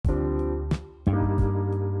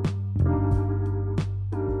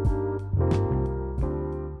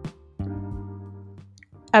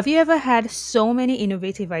Have you ever had so many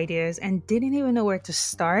innovative ideas and didn't even know where to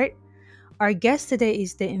start? Our guest today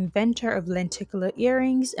is the inventor of lenticular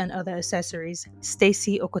earrings and other accessories,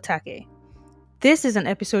 Stacey Okutake. This is an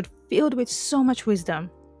episode filled with so much wisdom.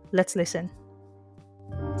 Let's listen.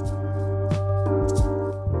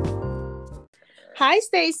 Hi,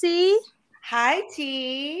 Stacey. Hi,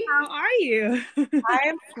 T. How are you?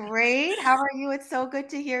 I'm great. How are you? It's so good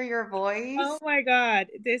to hear your Oh voice. my God,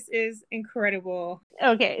 this is incredible.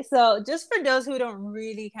 Okay, so just for those who don't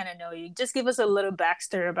really kind of know you, just give us a little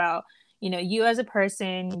backstory about, you as a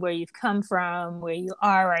person, where you've come from, where you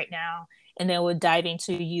are right now, and then we'll dive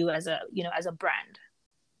into you as a brand.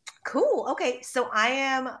 Cool. Okay, so I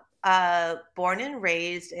am born and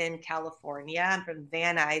raised in California. I'm from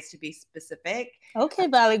Van Nuys to be specific. Okay,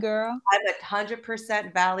 Valley girl. I'm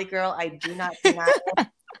 100% Valley girl. I do not deny it.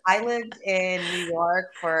 I lived in New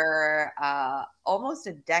York for almost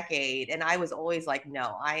a decade, and I was always like,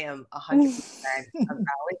 no, I am 100% a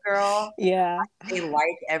Valley girl. Yeah. I say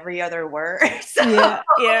like every other word. So Yeah,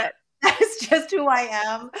 yeah. that's just who I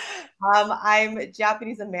am. I'm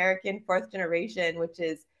Japanese American, fourth generation, which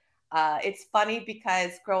is it's funny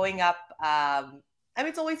because growing up, I mean,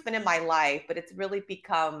 it's always been in my life, but it's really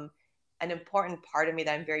become an important part of me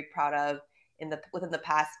that I'm very proud of within the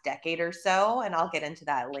past decade or so. And I'll get into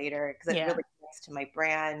that later because it Yeah. really connects to my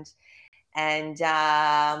brand. And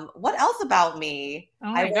what else about me?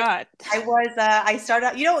 Oh my God. I started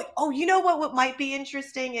out, you know what might be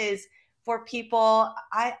interesting is for people,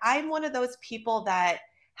 I'm one of those people that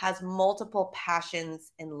has multiple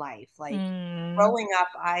passions in life. Like Mm, growing up,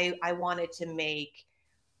 I wanted to make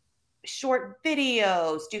short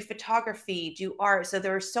videos, do photography, do art. So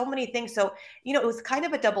there were so many things. So, it was kind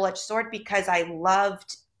of a double-edged sword because I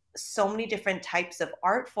loved so many different types of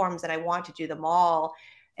art forms and I want to do them all.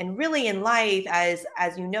 And really in life, as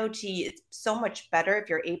you know, T, it's so much better if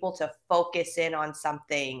you're able to focus in on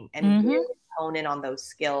something and mm-hmm. really hone in on those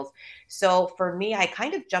skills. So for me, I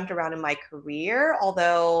kind of jumped around in my career,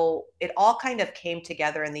 although it all kind of came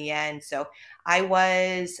together in the end. So I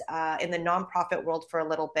was in the nonprofit world for a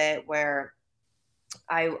little bit where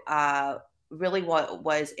I really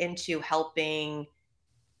was into helping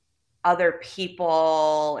other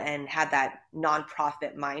people and had that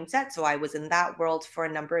nonprofit mindset. So I was in that world for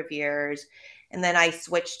a number of years. And then I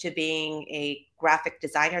switched to being a graphic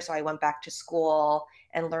designer. So I went back to school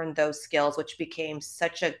and learned those skills, which became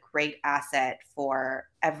such a great asset for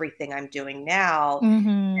everything I'm doing now. Mm-hmm.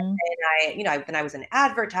 And then I was in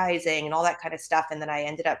advertising and all that kind of stuff. And then I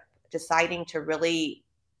ended up deciding to really,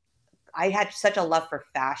 I had such a love for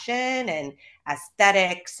fashion and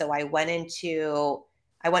aesthetics. So that's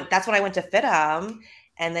when I went to FITM.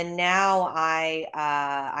 And then now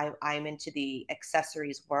I'm into the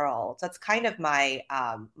accessories world. So that's kind of my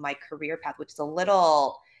career path, which is a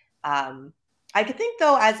little, I could think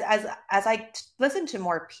though, as listen to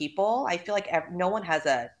more people, I feel like no one has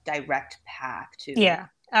a direct path to Yeah,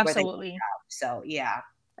 where they absolutely. so yeah.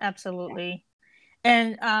 Absolutely.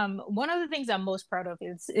 And one of the things I'm most proud of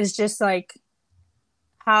is just like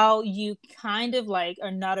how you kind of like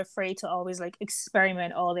are not afraid to always like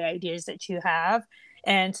experiment all the ideas that you have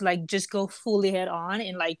and to like just go fully head on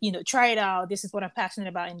and like try it out. This is what I'm passionate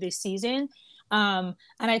about in this season. And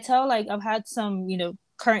I tell like I've had some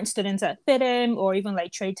current students at FITM or even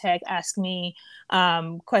like trade tech ask me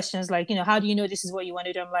questions like how do you know this is what you want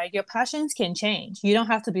to do. I'm like, your passions can change. You don't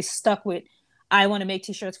have to be stuck with I want to make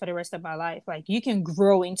t-shirts for the rest of my life. Like you can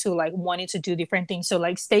grow into like wanting to do different things. So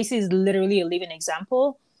like Stacey is literally a living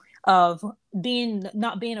example of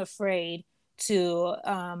not being afraid to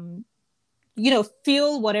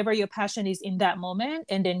feel whatever your passion is in that moment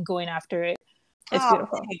and then going after it. It's Oh,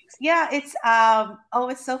 beautiful. thanks. Yeah, it's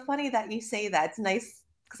so funny that you say that. It's nice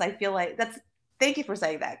because I feel like thank you for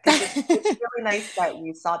saying that because it's really nice that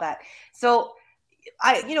you saw that. So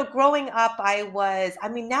growing up, I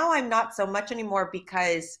mean, now I'm not so much anymore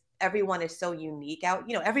because everyone is so unique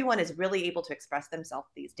everyone is really able to express themselves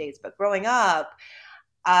these days. But growing up,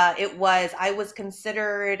 I was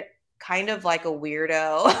considered kind of like a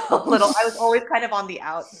weirdo, a little. I was always kind of on the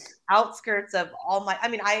outskirts of all my, I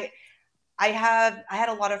mean, I had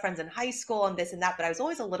a lot of friends in high school and this and that, but I was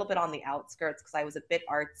always a little bit on the outskirts because I was a bit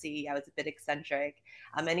artsy. I was a bit eccentric.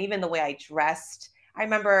 And even the way I dressed, I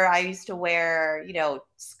remember I used to wear,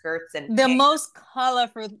 skirts and The pants. most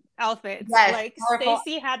colorful outfits. Yes, Like colorful.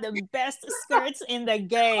 Stacey had the best skirts in the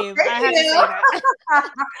game. Thank I had to you. say that.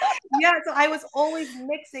 Yeah, so I was always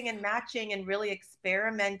mixing and matching and really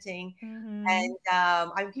experimenting. Mm-hmm. And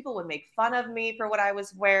people would make fun of me for what I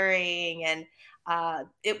was wearing. And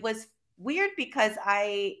it was weird because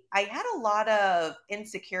I had a lot of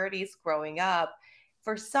insecurities growing up.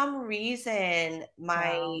 for some reason,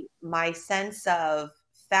 Wow. my sense of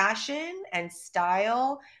fashion and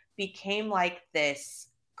style became like this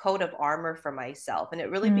coat of armor for myself, and it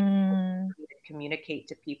really became Mm, to communicate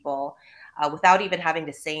to people without even having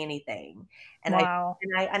to say anything. And I wow.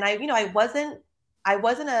 I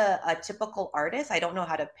wasn't a typical artist. I don't know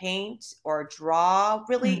how to paint or draw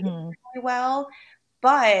really Mm-hmm. well,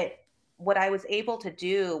 but what I was able to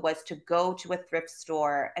do was to go to a thrift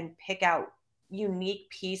store and pick out unique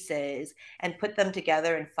pieces and put them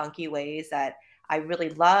together in funky ways that I really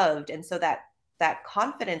loved. And so that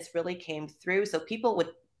confidence really came through. So people would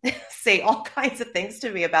say all kinds of things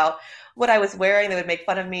to me about what I was wearing. They would make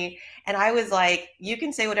fun of me. And I was like, you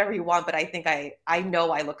can say whatever you want, but I think I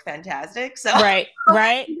know I look fantastic. So Right.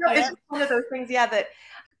 Right. it's Yep. just one of those things, yeah, that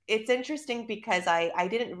it's interesting because I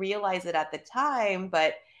didn't realize it at the time,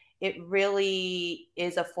 but it really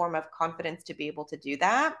is a form of confidence to be able to do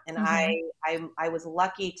that. And Mm-hmm. I was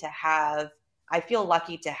lucky to have I feel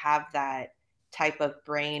lucky to have that type of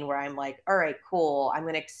brain where I'm like, all right, cool. I'm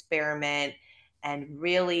going to experiment and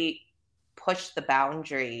really push the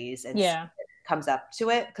boundaries and see Yeah.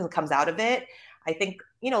 what comes out of it. I think,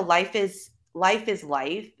 life is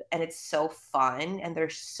life, and it's so fun, and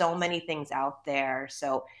there's so many things out there.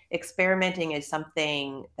 So experimenting is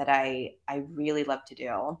something that I really love to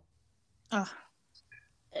do. Oh,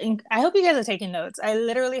 and I hope you guys are taking notes. I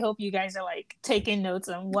literally hope you guys are like taking notes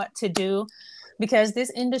on what to do because this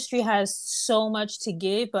industry has so much to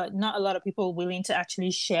give, but not a lot of people willing to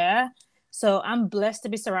actually share. So I'm blessed to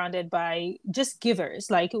be surrounded by just givers.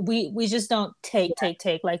 Like we just don't take.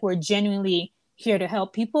 Like we're genuinely here to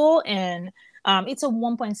help people, and it's a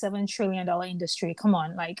 1.7 trillion dollar industry. Come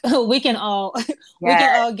on, like we can all we Yeah,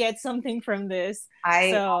 can all get something from this.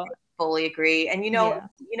 I So fully agree. And yeah.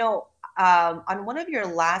 on one of your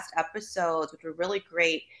last episodes, which were really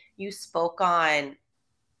great, you spoke on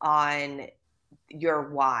your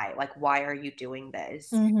why, like why are you doing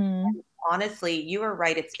this? Mm-hmm. Honestly, you were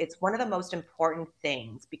right. It's one of the most important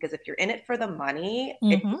things because if you're in it for the money,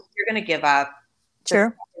 Mm-hmm. you're going to give up the Sure.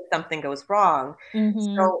 second something goes wrong.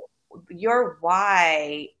 Mm-hmm. So your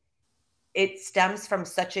why, it stems from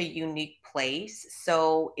such a unique place.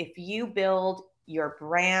 So if you build your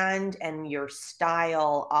brand and your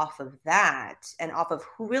style off of that and off of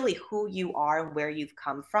who you are and where you've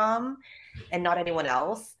come from and not anyone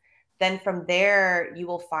else, then from there you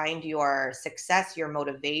will find your success, your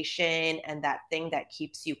motivation, and that thing that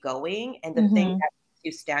keeps you going and the thing Mm-hmm. that makes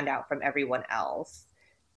you stand out from everyone else.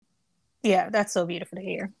 Yeah, that's so beautiful to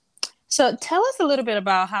hear. So tell us a little bit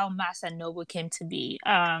about how Masa Nobu came to be.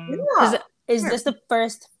 Because Yeah. is Sure. this the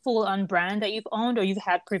first full-on brand that you've owned, or you've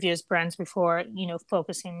had previous brands before,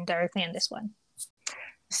 focusing directly on this one?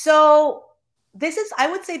 So I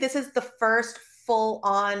would say this is the first full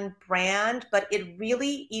on brand, but it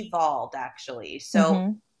really evolved actually. So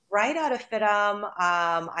Mm-hmm. right out of FITM,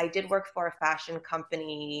 I did work for a fashion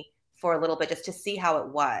company for a little bit just to see how it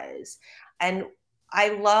was. And I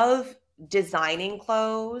love designing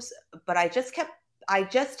clothes, but I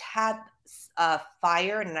just had a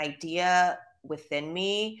fire and an idea within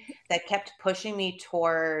me that kept pushing me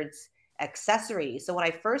towards accessories. So when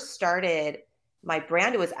I first started my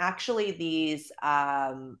brand, it was actually these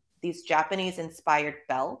Japanese inspired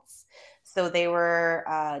belts. So they were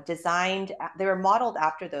they were modeled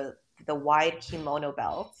after the wide kimono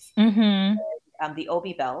belts, Mm-hmm. the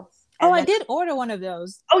obi belts, Oh, and I then did order one of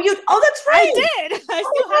those. oh, that's I right. did. I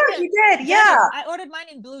Oh still my have God, them. you did, Denim. yeah. I ordered mine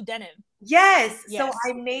in blue denim. Yes. So Yes.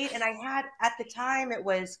 I made, and I had at the time it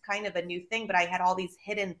was kind of a new thing, but I had all these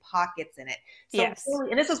hidden pockets in it. So Yes. really,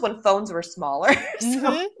 and this was when phones were smaller. So Mm-hmm.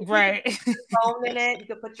 you could Right. phone in it. You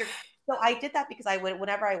could put your. So I did that because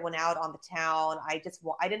whenever I went out on the town, I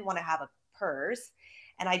didn't want to have a purse,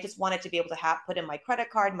 and I just wanted to be able to put in my credit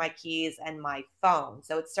card, my keys, and my phone.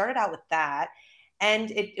 So it started out with that,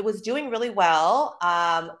 and it was doing really well.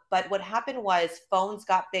 But what happened was phones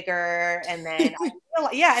got bigger, and then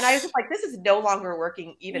yeah, and I was just like, this is no longer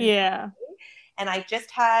working even for Yeah. me. And I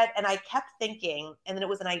kept thinking, and then it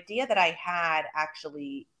was an idea that I had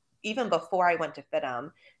actually even before I went to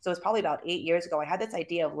FITM. So it was probably about 8 years ago. I had this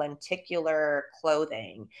idea of lenticular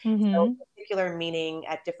clothing. So Mm-hmm. lenticular meaning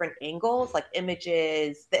at different angles, like the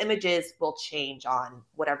images will change on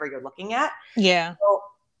whatever you're looking at. Yeah. So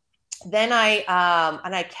then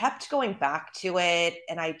I kept going back to it,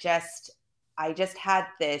 and I just had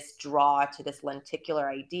this draw to this lenticular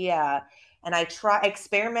idea, and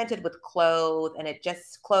experimented with clothes, and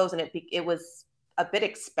it was a bit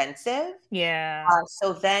expensive. Yeah.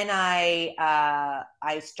 So then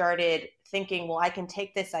I started thinking, well, I can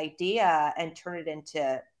take this idea and turn it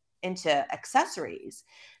into into accessories.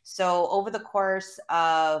 So over the course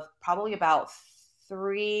of probably about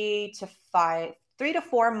 3 to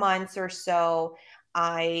 4 months or so,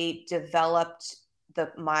 I developed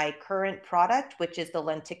my current product, which is the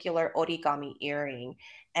lenticular origami earring.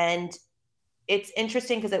 And it's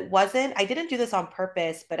interesting because I didn't do this on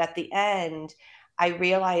purpose, but at the end, I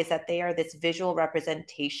realized that they are this visual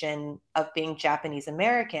representation of being Japanese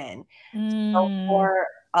American. So Mm, for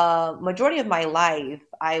a majority of my life,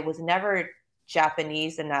 I was never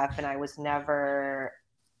Japanese enough, and I was never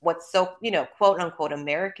what's so, quote unquote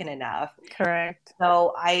American enough. correct.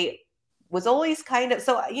 So I was always kind of,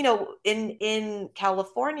 so, in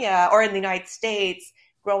California or in the United States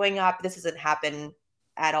growing up, this doesn't happen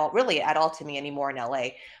at all, really at all to me anymore in LA.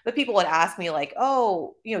 But people would ask me like,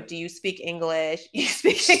 oh, do you speak English? You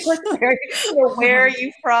speak English? Where are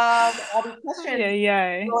you from? All these questions Yeah,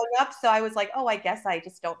 yeah. growing up. So I was like, oh, I guess I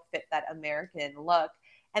just don't fit that American look.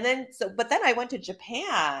 And then, but then I went to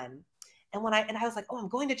Japan, and I was like, oh, I'm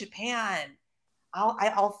going to Japan.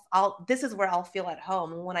 This is where I'll feel at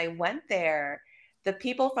home. And when I went there, the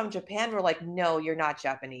people from Japan were like, no, you're not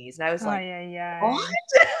Japanese. And I was Oh, like, yeah, what?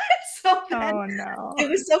 yeah. So then Oh no. it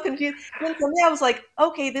was so confused. Then for me, I was like,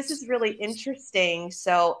 okay, this is really interesting.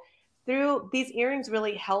 So through these earrings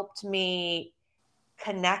really helped me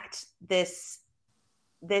connect this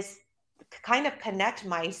kind of connect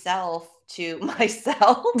myself to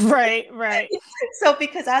myself. Right, right. So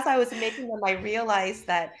because as I was making them, I realized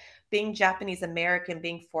that being Japanese American,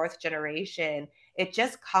 being fourth generation, it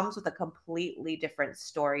just comes with a completely different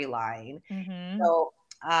storyline. Mm-hmm. So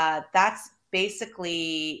that's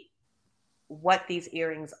basically what these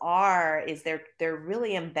earrings are. Is they're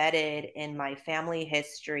really embedded in my family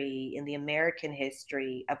history, in the American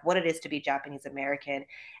history of what it is to be Japanese American.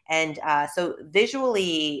 And so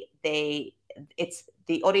visually, it's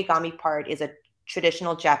the origami part is a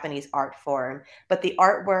traditional Japanese art form, but the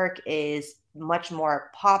artwork is much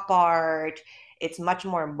more pop art. It's much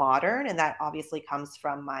more modern, and that obviously comes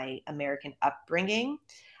from my American upbringing.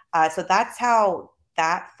 So that's how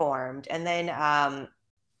that formed. And then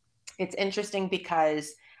it's interesting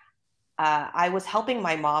because I was helping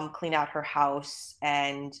my mom clean out her house,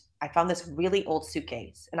 and I found this really old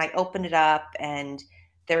suitcase, and I opened it up, and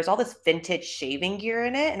there was all this vintage shaving gear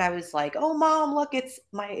in it. And I was like, oh mom, look, it's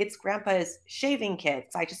grandpa's shaving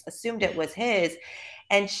kits. I just assumed it was his.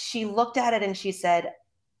 And she looked at it and she said,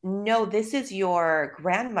 no, this is your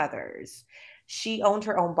grandmother's. She owned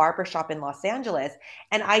her own barbershop in Los Angeles.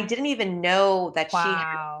 And I didn't even know that she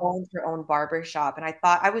had Wow. owned her own barbershop. And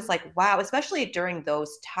I was like, wow, especially during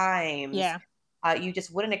those times, Yeah. you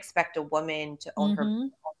just wouldn't expect a woman to own her Mm-hmm.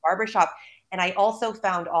 own barbershop. And I also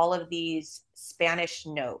found all of these Spanish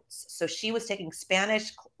notes. So she was taking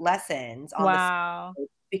Spanish lessons on the Wow.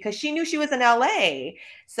 because she knew she was in LA.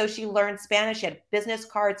 So she learned Spanish. She had business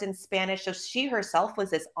cards in Spanish. So she herself was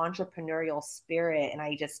this entrepreneurial spirit. And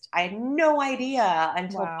I had no idea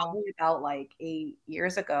until Wow. probably about like 8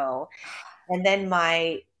 years ago. And then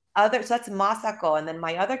so that's Masako. And then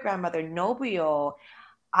my other grandmother, Nobuyo,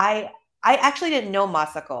 I I actually didn't know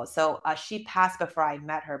Masako, so she passed before I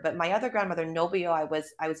met her. But my other grandmother, Nobuyo, I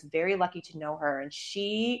was very lucky to know her, and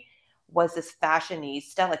she was this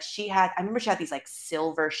fashionista. Like I remember she had these like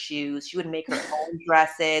silver shoes. She would make her own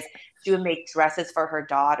dresses. She would make dresses for her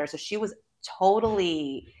daughter. So she was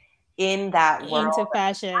totally in that world Into of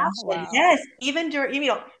fashion. fashion. Wow. Yes, even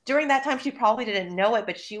during that time, she probably didn't know it,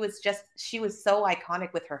 but she was so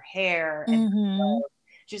iconic with her hair and Mm-hmm.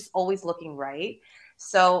 just always looking right.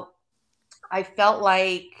 So I felt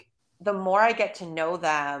like the more I get to know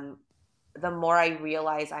them, the more I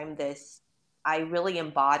realize I really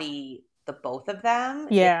embody the both of them.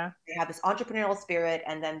 Yeah. They have this entrepreneurial spirit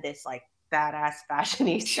and then this like badass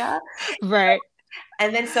fashionista. Right.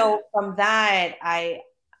 And then so from that's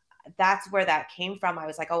where that came from. I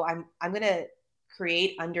was like, oh, I'm gonna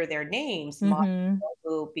create under their names, Mm-hmm.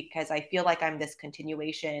 Nobu, because I feel like I'm this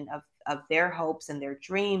continuation of their hopes and their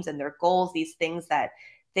dreams and their goals, these things that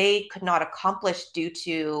they could not accomplish due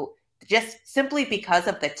to just simply because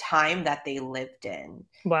of the time that they lived in.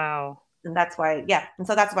 Wow. And that's why, yeah. And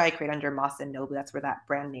so that's why I create under Mas and Nobu. That's where that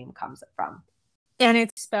brand name comes from. And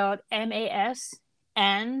it's spelled MAS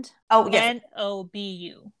and Oh, yes.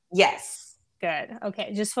 NOBU. Yes. Good.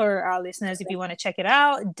 Okay. Just for our listeners, if you want to check it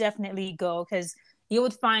out, definitely go because you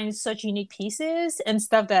would find such unique pieces and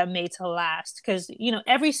stuff that are made to last. Because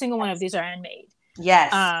every single one of these are handmade.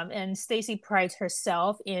 Yes. And Stacey prides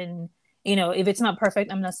herself in, if it's not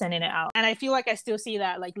perfect, I'm not sending it out. And I feel like I still see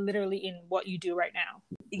that like literally in what you do right now.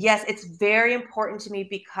 Yes, it's very important to me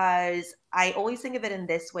because I always think of it in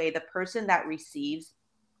this way. The person that receives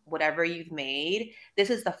whatever you've made, this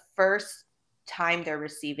is the first time they're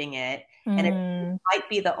receiving it, and it Mm, might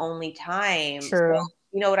be the only time. So, true.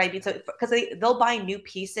 you know what I mean? So, because they'll buy new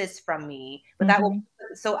pieces from me, but that will,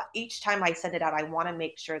 Mm-hmm. so each time I send it out, I want to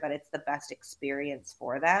make sure that it's the best experience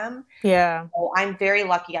for them. Yeah. So I'm very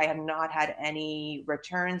lucky. I have not had any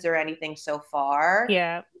returns or anything so far.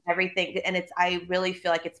 Yeah. Everything, and I really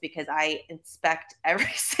feel like it's because I inspect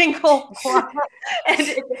every single one, and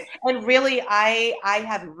and really, I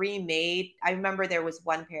have remade. I remember there was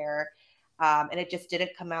one pair, and it just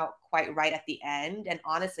didn't come out quite right at the end. And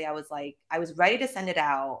honestly, I was like, I was ready to send it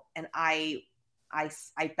out, and I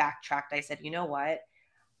backtracked. I said, you know what?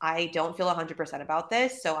 I don't feel 100% about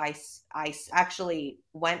this. So I actually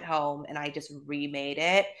went home and I just remade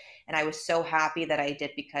it. And I was so happy that I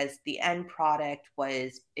did because the end product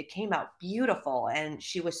it came out beautiful and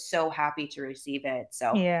she was so happy to receive it.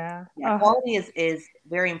 So Yeah. yeah, quality is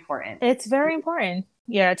very important. It's very important.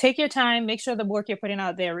 Yeah, take your time, make sure the work you're putting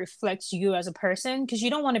out there reflects you as a person because you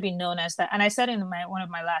don't want to be known as that. And I said in my one of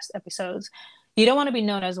my last episodes, you don't want to be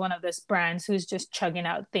known as one of those brands who's just chugging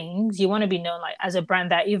out things. You want to be known like as a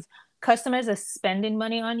brand that if customers are spending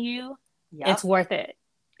money on you, it's Yep. worth it.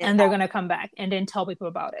 It, And they're gonna come back and then tell people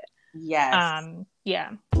about it. yes.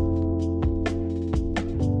 Yeah.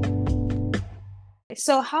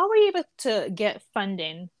 So how were you able to get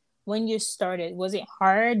funding when you started? Was it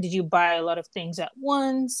hard? Did you buy a lot of things at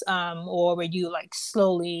once? Or were you like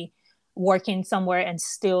slowly working somewhere and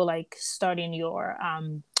still like starting your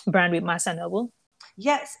brand with Nobu?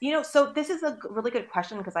 Yes. So this is a really good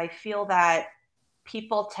question because I feel that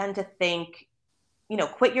people tend to think,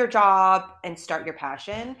 quit your job and start your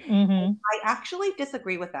passion. Mm-hmm. I actually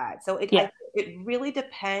disagree with that. So Yeah, it really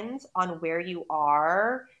depends on where you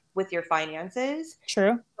are with your finances.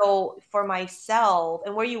 true. So for myself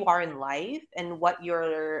and where you are in life and what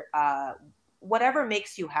your whatever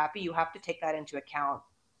makes you happy, you have to take that into account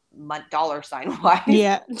dollar sign wise.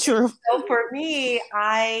 Yeah, true. So for me,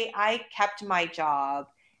 I kept my job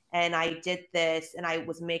and I did this and I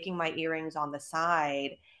was making my earrings on the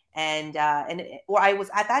side or I was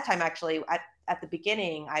at that time actually at the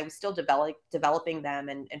beginning I was still developing them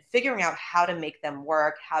and figuring out how to make them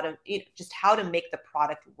work, just how to make the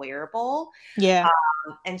product wearable. Yeah.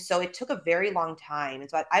 And so it took a very long time. And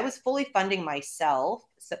so I was fully funding myself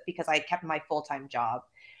because I kept my full-time job.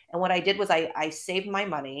 And what I did was I saved my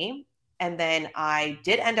money and then I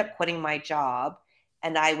did end up quitting my job.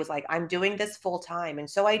 And I was like, I'm doing this full time. And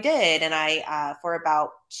so I did. And for about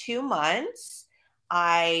 2 months,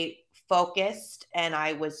 I focused and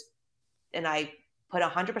I put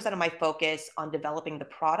 100% of my focus on developing the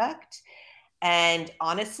product. And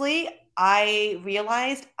honestly, I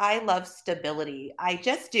realized I love stability. I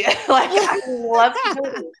just do. Like, I love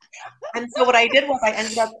stability. And so what I did was I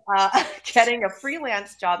ended up getting a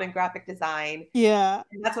freelance job in graphic design. Yeah.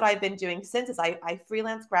 And that's what I've been doing since is I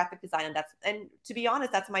freelance graphic design. And to be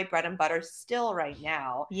honest, that's my bread and butter still right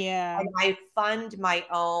now. Yeah. And I fund my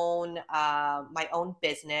own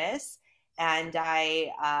business. And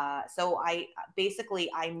so I basically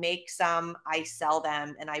I make some, I sell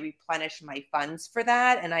them, and I replenish my funds for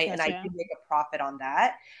that, and I do Gotcha. make a profit on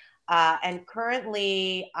that. And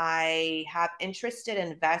currently, I have interested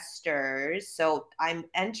investors. So I'm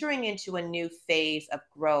entering into a new phase of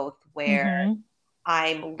growth where Mm-hmm.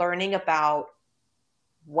 I'm learning about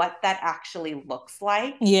what that actually looks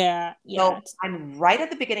like. Yeah. So Yeah. I'm right at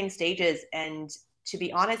the beginning stages. And to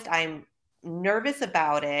be honest, I'm nervous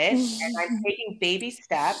about it. And I'm taking baby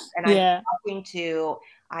steps. And Yeah.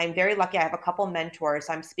 I'm very lucky. I have a couple mentors.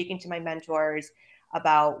 So I'm speaking to my mentors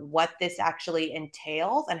about what this actually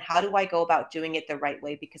entails and how do I go about doing it the right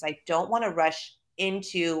way because I don't want to rush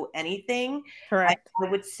into anything. I, Correct. I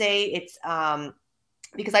would say it's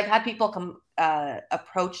because I've had people come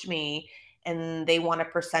approach me and they want a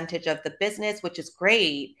percentage of the business, which is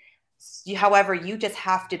great. However, you just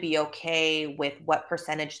have to be okay with what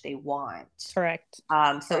percentage they want. Correct.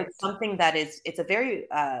 So it's Correct. something that it's a very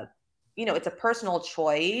it's a personal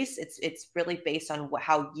choice. It's really based on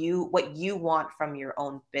what you want from your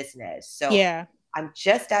own business. So Yeah. I'm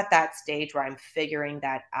just at that stage where I'm figuring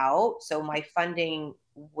that out. So my funding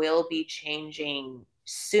will be changing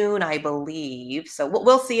soon, I believe. So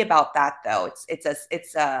we'll see about that though.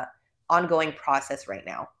 It's a ongoing process right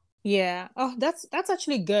now. Yeah. Oh, that's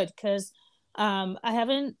actually good because I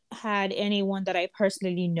haven't had anyone that I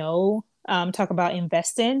personally know talk about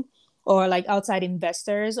investing or like outside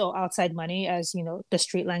investors or outside money as the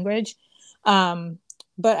street language. Um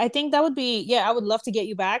but I think that would be yeah, I would love to get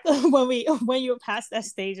you back when you're past that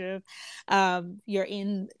stage of you're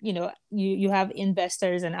in, you have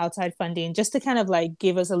investors and outside funding just to kind of like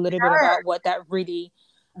give us a little bit Sure. about what that really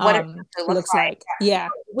what it actually looks looks like. like. Yeah.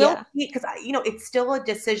 Will Yeah. be, because it's still a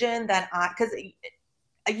decision that because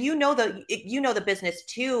the business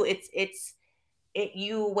too.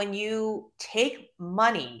 You when you take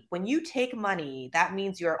money, that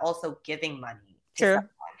means you're also giving money to someone True.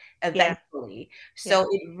 Yeah. eventually. Yeah. So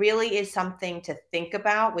it really is something to think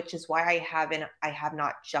about, which is why I have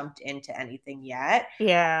not jumped into anything yet.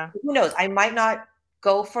 Yeah. Who knows? I might not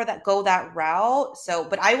go that route. So,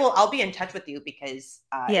 but I'll be in touch with you because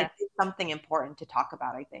Yeah. it's something important to talk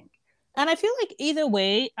about, I think. And I feel like either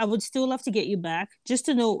way, I would still love to get you back just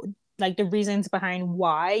to know like the reasons behind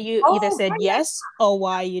why you either Oh, said yeah, yes or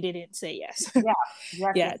why you didn't say yes. yeah.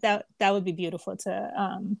 Yes, Yeah, yes. that would be beautiful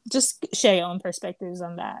to just share your own perspectives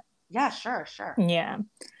on that. Yeah, sure, sure. Yeah.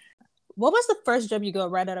 What was the first job you got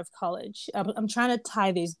right out of college? I'm trying to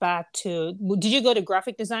tie these back to, did you go the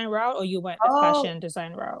graphic design route or you went the Oh, fashion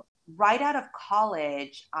design route? right out of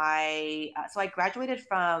college, I graduated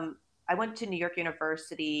from I went to New York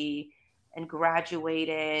University and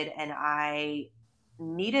graduated, and I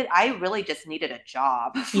really just needed a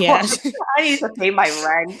job for Yeah. I needed to pay my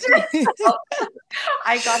rent. So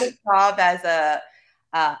I got a job as a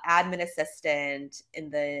admin assistant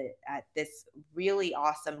at this really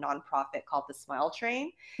awesome nonprofit called the Smile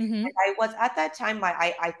Train. Mm-hmm. And I was at that time,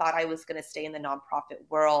 I thought I was going to stay in the nonprofit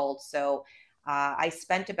world. So I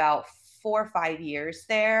spent about 4 or 5 years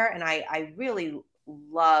there, and I really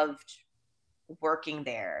loved working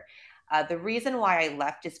there. The reason why I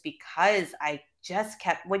left is because I just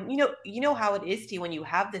kept when you know how it is to you when you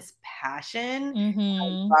have this passion,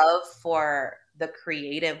 Mm-hmm. love for the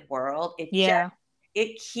creative world. Yeah.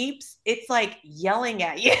 It's like yelling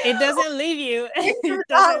at you. It doesn't leave you. It does It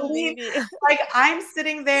not doesn't leave. leave you. Like I'm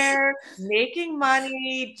sitting there making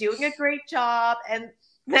money, doing a great job, and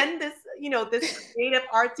then this creative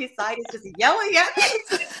artsy side is just yelling at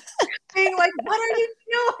me, being like, "What are you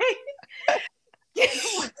doing?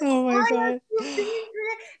 Oh my Why are God. you being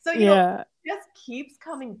creative?" So Yeah. it just keeps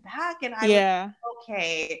coming back, and I was Yeah.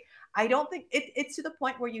 okay. I don't think it's to the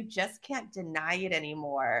point where you just can't deny it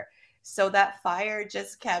anymore. So that fire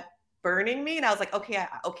just kept burning me, and I was like, okay,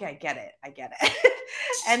 I get it,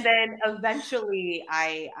 and then eventually,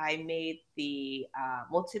 I made the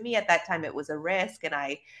well. To me, at that time, it was a risk, and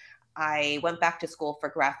I went back to school for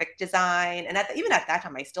graphic design, and even at that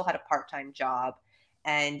time, I still had a part-time job,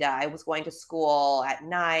 and I was going to school at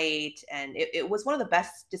night, and it was one of the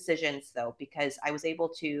best decisions though because I was able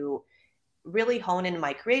to really hone in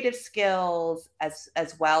my creative skills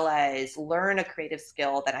as well as learn a creative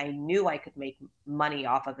skill that I knew I could make money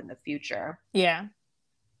off of in the future. Yeah.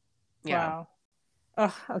 Yeah. Wow.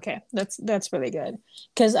 Oh, okay. That's really good.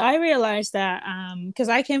 Because I realized that because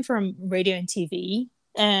I came from radio and TV,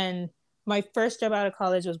 and my first job out of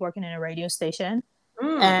college was working in a radio station,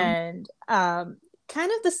 Mm. and kind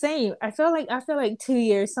of the same. I felt like after like 2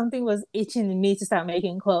 years, something was itching in me to start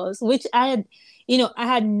making clothes, which I had, I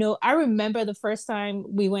had no. I remember the first time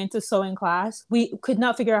we went to sewing class, we could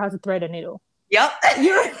not figure out how to thread a needle. Yep.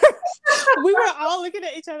 You we were all looking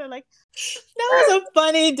at each other like that was a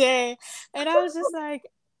funny day, and I was just like,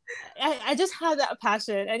 I just had that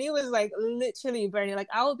passion, and it was like literally burning. Like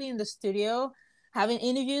I would be in the studio having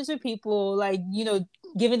interviews with people, like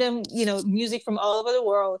giving them music from all over the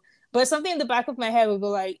world, but something in the back of my head would be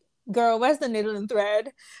like, "Girl, where's the needle and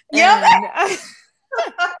thread?" Yep. And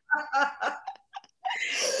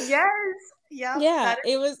Yes. Yep. yeah, That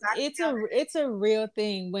is it was. exactly how It's a real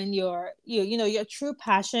thing when your true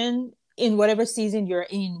passion in whatever season you're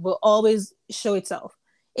in will always show itself.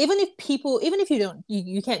 Even if you don't,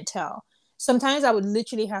 you can't tell. Sometimes I would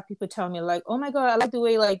literally have people tell me like, "Oh my God, I like the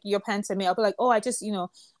way like your pants are made." I'll be like, "Oh, I just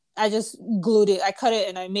glued it. I cut it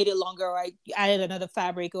and I made it longer. Or I added another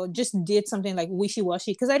fabric or just did something like wishy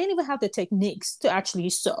washy because I didn't even have the techniques to actually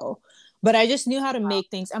sew, but I just knew how to make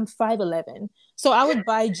things. I'm 5'11", so I would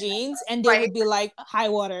buy jeans and they right, would be like high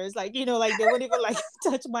waters, like like they wouldn't even like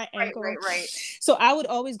touch my right, ankle. right, right. So I would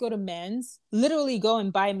always go to men's, literally go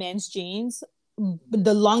and buy men's jeans.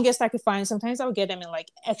 The longest I could find. Sometimes I would get them in like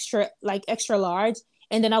extra large,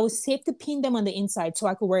 and then I would safety pin them on the inside so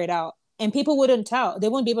I could wear it out. And people wouldn't tell. They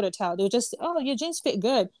wouldn't be able to tell. They would just, oh, your jeans fit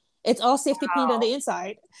good. It's all safety pinned on Wow. the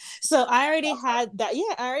inside. So I already had that.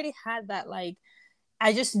 Yeah, I already had that. Like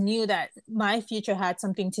I just knew that my future had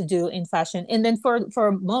something to do in fashion. And then for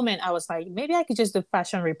a moment, I was like, maybe I could just do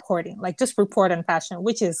fashion reporting, like just report on fashion,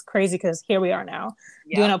 which is crazy because here we are now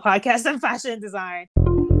doing Yep. a podcast on fashion design.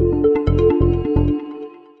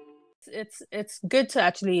 It's good to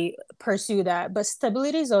actually pursue that, but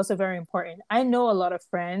stability is also very important. I know a lot of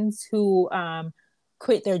friends who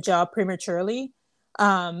quit their job prematurely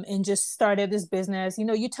and just started this business.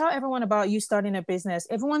 You tell everyone about you starting a business.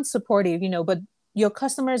 Everyone's supportive, but your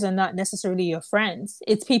customers are not necessarily your friends.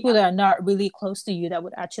 It's people that are not really close to you that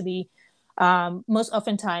would actually, most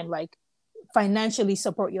often time, like financially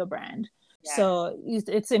support your brand. Yes. So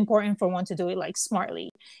it's important for one to do it like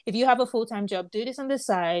smartly. If you have a full-time job, do this on the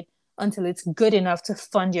side until it's good enough to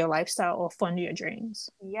fund your lifestyle or fund your dreams.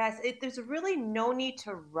 Yes, there's really no need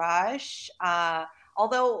to rush.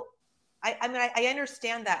 Although I mean, I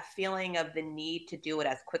understand that feeling of the need to do it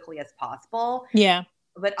as quickly as possible. Yeah,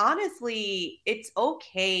 But honestly, it's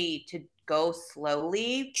okay to go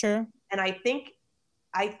slowly. sure. And I think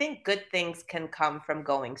good things can come from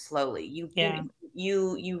going slowly. Yeah.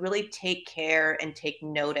 You really take care and take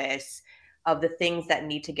notice of the things that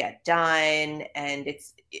need to get done. And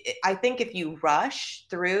I think if you rush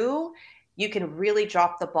through, you can really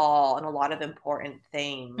drop the ball on a lot of important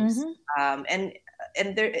things. Mm-hmm.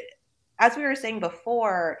 And there, as we were saying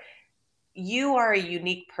before, you are a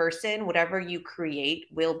unique person. Whatever you create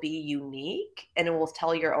will be unique and it will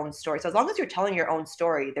tell your own story. So as long as you're telling your own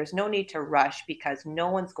story, there's no need to rush because no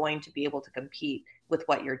one's going to be able to compete with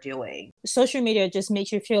what you're doing. Social media just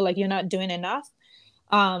makes you feel like you're not doing enough.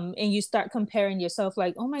 And you start comparing yourself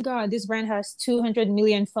like, oh my God, this brand has 200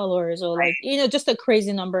 million followers, or like, just a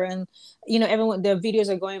crazy number. And, everyone, their videos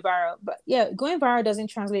are going viral. But yeah, going viral doesn't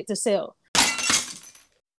translate to sale.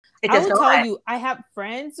 It I does will not. tell you, I have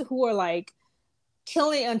friends who are like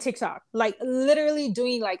killing it on TikTok, like literally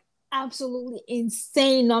doing like absolutely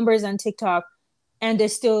insane numbers on TikTok. And they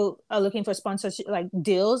still are looking for sponsorship, like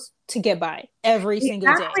deals to get by every single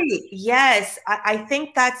day. Exactly. Yes. I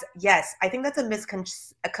think that's, yes, I think that's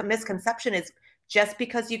a misconception is just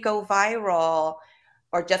because you go viral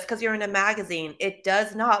or just because you're in a magazine, it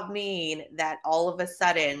does not mean that all of a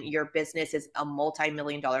sudden your business is a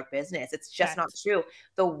multi-million dollar business. It's just not Fact. true.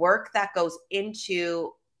 The work that goes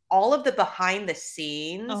into all of the behind the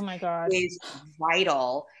scenes Oh my God. is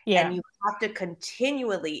vital. And Yeah. you have to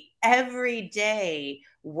continually every day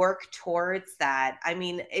work towards that. I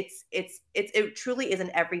mean, it truly is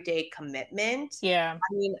an everyday commitment. Yeah.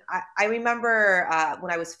 I mean, I remember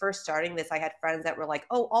when I was first starting this, I had friends that were like,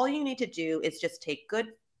 "Oh, all you need to do is just take good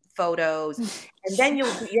photos, and then your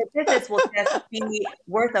business will just be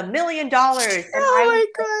worth $1 million." And I was Oh like,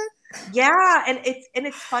 my "Yeah," and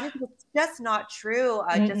it's funny because it's just not true.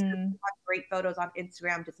 God. Just because you Mm-mm. have great photos on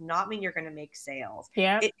Instagram does not mean you're going to make sales.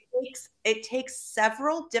 Yeah. It takes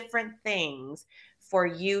several different things for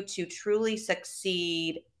you to truly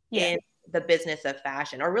succeed Yeah. in the business of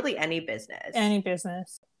fashion or really any business. Any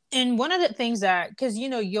business. And one of the things that, because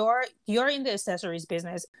you're in the accessories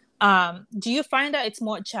business, do you find that it's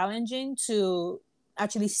more challenging to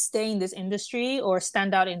actually stay in this industry or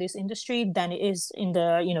stand out in this industry than it is in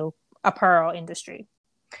the apparel industry?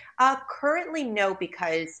 Currently, no,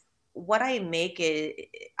 because what I make is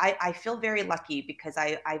I feel very lucky because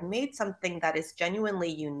I made something that is genuinely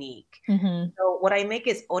unique. Mm-hmm. So what I make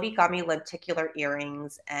is origami lenticular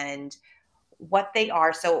earrings, and what they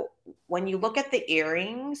are. So when you look at the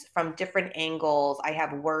earrings from different angles, I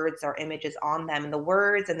have words or images on them, and the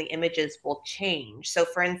words and the images will change. So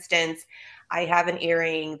for instance, I have an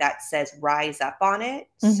earring that says rise up on it.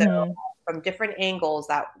 So Mm-hmm. from different angles,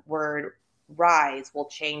 that word rise will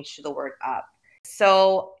change to the word up.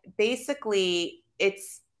 So basically,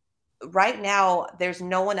 it's right now, there's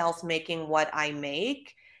no one else making what I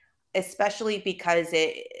make, especially because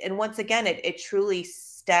and once again, it truly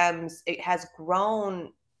it has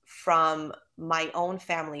grown from my own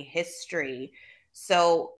family history.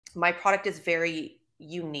 So my product is very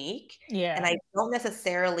unique, and Yeah. I don't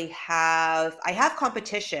necessarily I have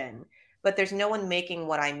competition, but there's no one making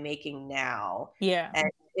what I'm making now. Yeah. And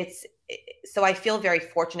so I feel very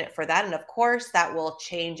fortunate for that. And of course, that will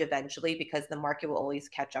change eventually because the market will always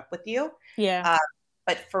catch up with you. Yeah. Uh,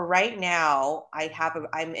 but for right now,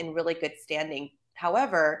 I'm in really good standing.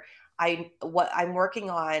 However, I'm working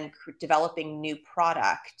on developing new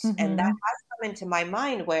product, and that Mm-hmm. has come into my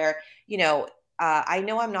mind where I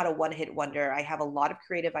know I'm not a one hit wonder. I have a lot of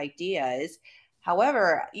creative ideas.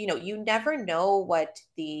 However, you never know what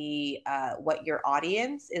your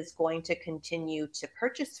audience is going to continue to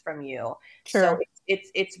purchase from you. So Sure.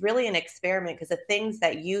 it's really an experiment because the things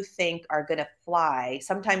that you think are going to fly,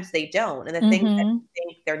 sometimes they don't, and the things that Mm-hmm. you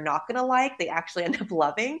think they're not going to like, they actually end up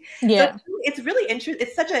loving. So Yeah. it's really interesting.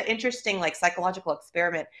 It's such an interesting like psychological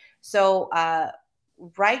experiment. So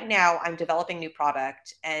right now, I'm developing new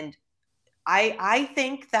product, and I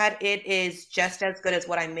think that it is just as good as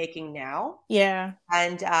what I'm making now. Yeah.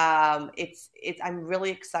 And I'm really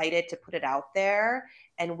excited to put it out there,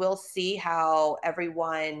 and we'll see how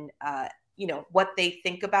everyone what they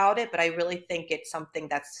think about it, but I really think it's something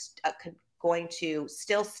that's going to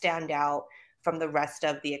still stand out from the rest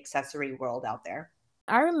of the accessory world out there.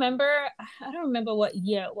 I remember, I don't remember what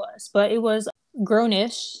year it was, but it was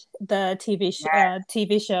Grownish, the TV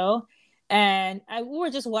show, and we were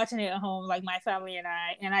just watching it at home, like my family and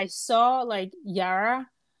I saw like Yara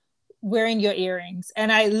wearing your earrings,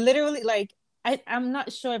 and I literally like I'm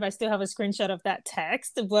not sure if I still have a screenshot of that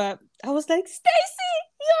text, but I was like, Stacey,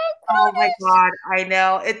 you're Oh my Grownish. God, I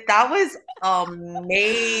know it. That was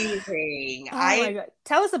amazing. Oh my god!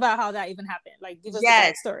 Tell us about how that even happened. Like, give us the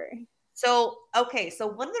Yes. backstory. So, okay. So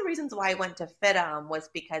one of the reasons why I went to FITM was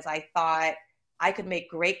because I thought I could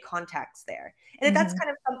make great contacts there. And that's Mm-hmm.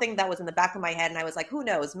 kind of something that was in the back of my head. And I was like, who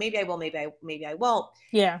knows? Maybe I will, maybe I won't.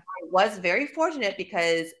 Yeah. I was very fortunate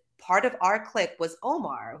because part of our clique was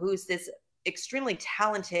Omar, who's this extremely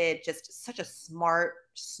talented, just such a smart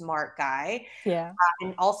guy, Yeah.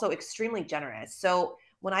 and also extremely generous. So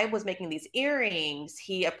when I was making these earrings,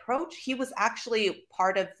 he was actually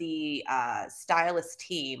part of the stylist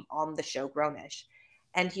team on the show Grownish.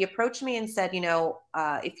 And he approached me and said,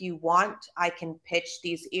 if you want, I can pitch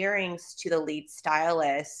these earrings to the lead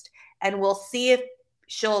stylist and we'll see if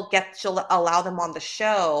she'll allow them on the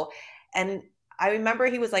show. And I remember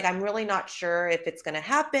he was like, I'm really not sure if it's going to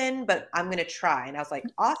happen, but I'm going to try. And I was like,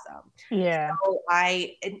 awesome. Yeah. So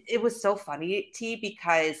it was so funny, T,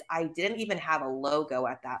 because I didn't even have a logo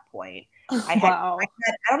at that point. Wow. I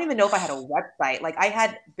don't even know if I had a website. Like I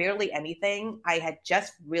had barely anything. I had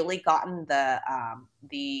just really gotten the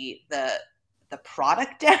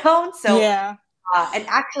product down. So Yeah. and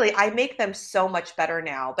actually, I make them so much better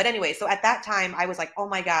now. But anyway, so at that time, I was like, oh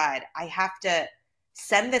my God, I have to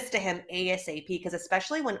send this to him ASAP. Because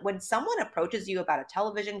especially when someone approaches you about a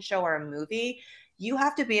television show or a movie, you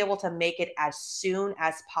have to be able to make it as soon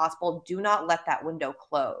as possible. Do not let that window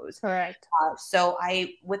close. Correct. So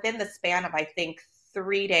within the span of, I think,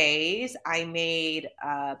 3 days, I made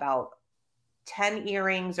about 10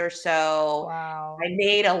 earrings or so. Wow. I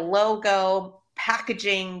made a logo,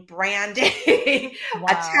 packaging, branding, a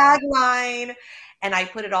Wow. tagline, and I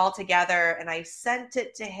put it all together and I sent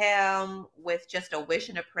it to him with just a wish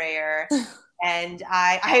and a prayer. And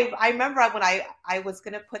I remember when I was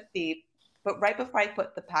gonna but right before I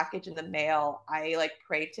put the package in the mail, I like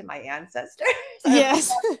prayed to my ancestors. I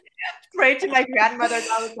Yes. prayed to my grandmothers.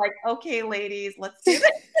 I was like, okay, ladies, let's do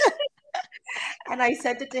this. And I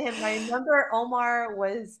sent it to him. And I remember Omar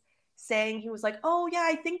was saying, he was like, oh, yeah,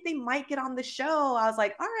 I think they might get on the show. I was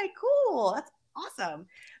like, all right, cool. That's awesome.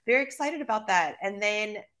 Very excited about that. And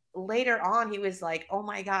then later on, he was like, oh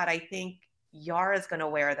my God, I think Yara's going to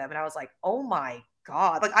wear them. And I was like, oh my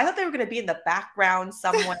God. Like, I thought they were going to be in the background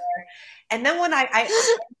somewhere. And then when I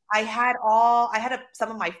had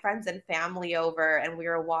some of my friends and family over and we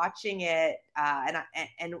were watching it, and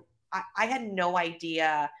I had no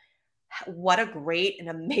idea what a great and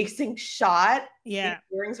amazing shot these Yeah.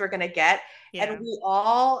 earrings were going to get. And Yeah.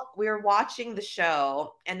 we were watching the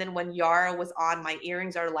show. And then when Yara was on, my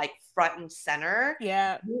earrings are like front and center.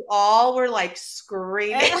 Yeah. We all were like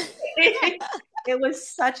screaming. It was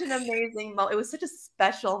such an amazing moment. It was such a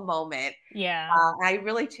special moment. Yeah. I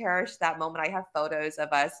really cherish that moment. I have photos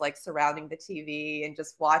of us like surrounding the TV and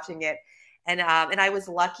just watching it. And I was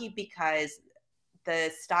lucky because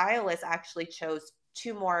the stylist actually chose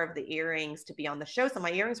two more of the earrings to be on the show. So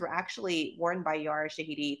my earrings were actually worn by Yara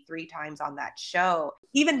Shahidi 3 times on that show.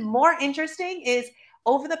 Even more interesting is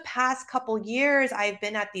over the past couple years, I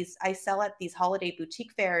sell at these holiday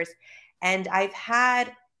boutique fairs, and I've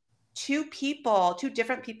had two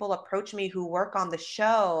different people approach me who work on the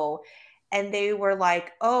show. And they were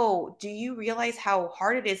like, oh, do you realize how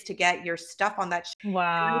hard it is to get your stuff on that show? And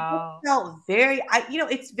I just Wow. felt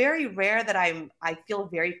it's very rare that I feel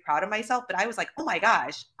very proud of myself, but I was like, oh my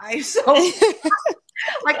gosh, I'm so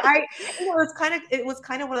like it was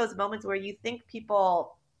kind of one of those moments where you think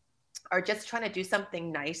people are just trying to do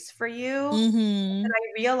something nice for you. Mm-hmm. And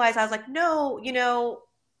I realized I was like, no,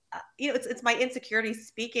 it's my insecurity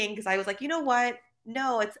speaking, because I was like, you know what?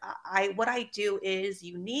 No, it's what I do is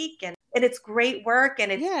unique and it's great work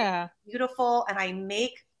and it's Yeah. beautiful, and I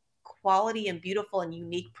make quality and beautiful and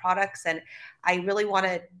unique products. And I really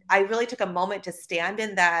took a moment to stand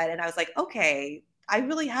in that, and I was like, okay, I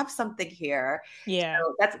really have something here. Yeah.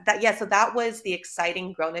 So that's that. Yeah. So that was the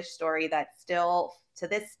exciting Grownish story that still to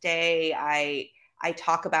this day I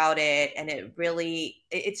talk about it, and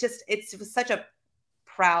it's such a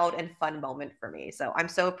proud and fun moment for me. So I'm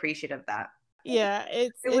so appreciative of that. Yeah,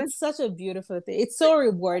 It was it's such a beautiful thing. It's so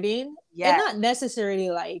rewarding, and yeah, not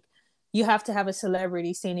necessarily like you have to have a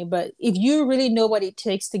celebrity saying it, but if you really know what it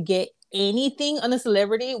takes to get anything on a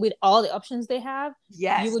celebrity with all the options they have, you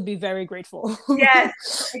Yes. would be very grateful.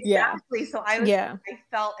 Yes, Yeah. exactly. So Yeah. I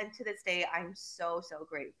felt, and to this day, I'm so, so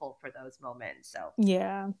grateful for those moments. So,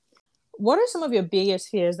 Yeah. What are some of your biggest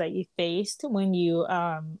fears that you faced when you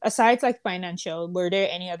aside like financial, were there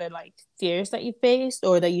any other like fears that you faced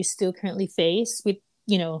or that you still currently face with,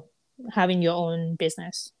 you know, having your own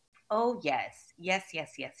business? oh, yes, yes,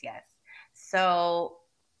 yes, yes, yes. So,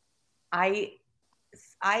 I,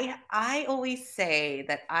 I always say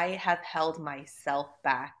that I have held myself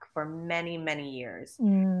back for many, many years.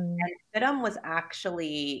 Mm, And FITM was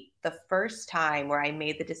actually the first time where I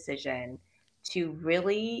made the decision to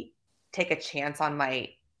really take a chance on my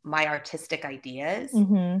artistic ideas.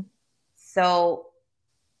 mm-hmm, So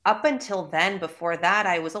up until then, before that,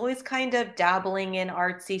 I was always kind of dabbling in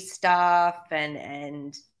artsy stuff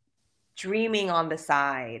and dreaming on the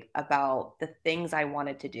side about the things I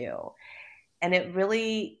wanted to do. And it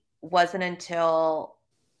really wasn't until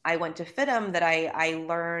I went to FITM that I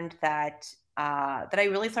learned that I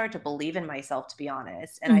really started to believe in myself, to be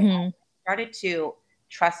honest. And I mm-hmm. started to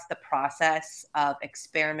trust the process of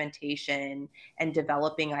experimentation and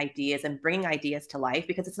developing ideas and bringing ideas to life,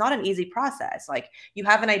 because it's not an easy process. Like, you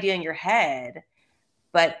have an idea in your head,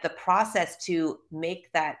 but the process to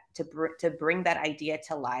make that to bring that idea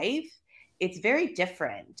to life, it's very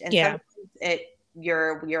different. And Yeah. sometimes it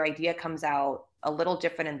your idea comes out a little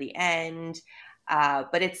different in the end.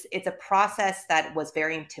 But it's a process that was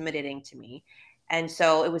very intimidating to me. And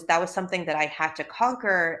so that was something that I had to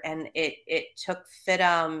conquer, and it took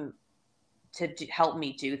FITM help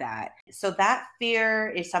me do that. So that fear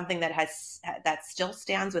is something that still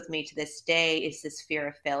stands with me to this day, is this fear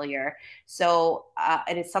of failure. So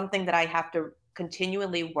it is something that I have to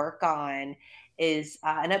continually work on.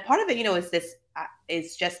 And a part of it,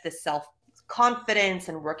 is just this self confidence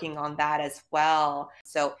and working on that as well.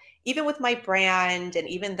 So even with my brand, and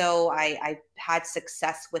even though I had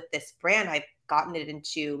success with this brand, I've gotten it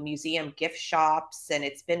into museum gift shops, and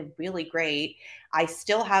it's been really great. I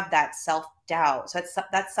still have that self doubt. So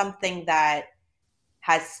that's something that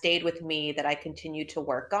has stayed with me, that I continue to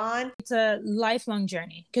work on. It's a lifelong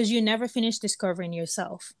journey because you never finish discovering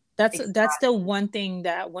yourself. That's the Exactly. one thing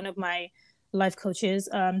that one of my life coaches,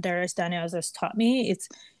 Darius Daniels, has taught me. It's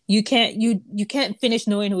you can't finish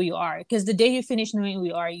knowing who you are, because the day you finish knowing who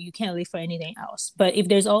you are, you can't live for anything else. But if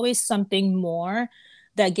there's always something more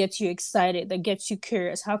that gets you excited, that gets you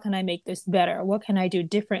curious, how can I make this better? What can I do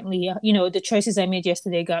differently? The choices I made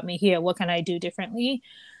yesterday got me here. What can I do differently?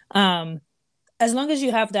 Um, as long as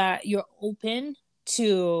you have that, you're open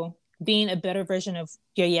to being a better version of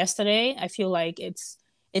your yesterday. I feel like it's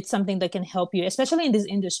something that can help you, especially in this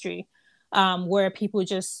industry, where people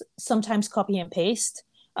just sometimes copy and paste.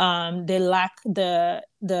 They lack the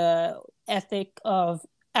ethic of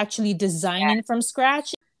actually designing from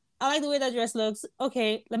scratch. I like the way that dress looks.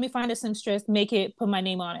 Okay, let me find a seamstress, make it, put my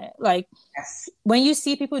name on it. Like, Yes. when you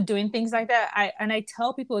see people doing things like that, I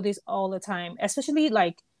tell people this all the time, especially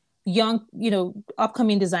like young,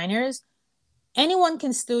 upcoming designers. Anyone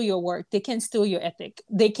can steal your work. They can steal your ethic.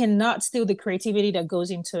 They cannot steal the creativity that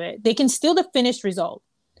goes into it. They can steal the finished result,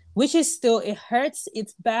 which is still, it hurts,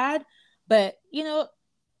 it's bad, but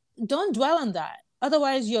don't dwell on that.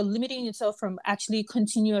 Otherwise, you're limiting yourself from actually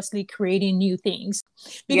continuously creating new things.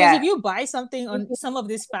 Because Yeah. if you buy something on some of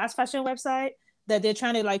this fast fashion website that they're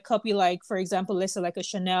trying to like copy, like for example, let's say like a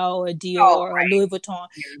Chanel or a Dior Oh, or a Louis Vuitton,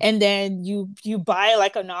 and then you buy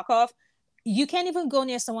like a knockoff, you can't even go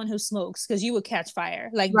near someone who smokes because you will catch fire.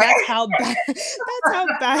 Like, that's right. how bad that's how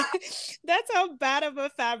bad that's how bad of a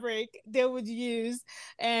fabric they would use.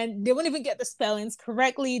 And they won't even get the spellings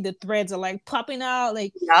correctly. The threads are like popping out.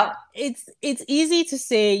 Like, Yep. it's easy to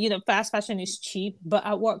say, fast fashion is cheap, but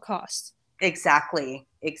at what cost? Exactly.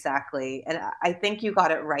 Exactly. And I think you got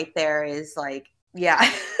it right there, is like,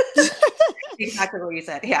 yeah. Exactly what you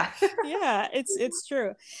said. Yeah. Yeah, it's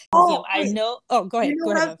true. Museum. Oh, I wait. know. Oh, go You ahead. know Go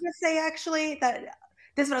what ahead, I was love. gonna say, actually? That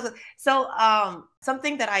this is what I was so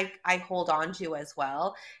something that I hold on to as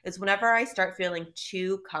well is, whenever I start feeling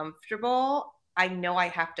too comfortable, I know I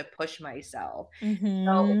have to push myself. So if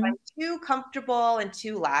Mm-hmm. I'm too comfortable and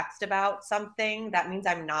too laxed about something, that means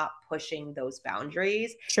I'm not pushing those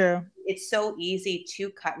boundaries. True. It's so easy to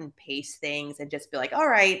cut and paste things and just be like, all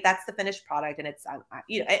right, that's the finished product. And it's,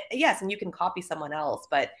 yes, and you can copy someone else,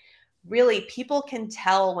 but really, people can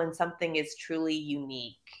tell when something is truly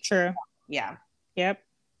unique. True. Yeah. Yep.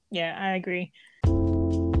 Yeah, I agree.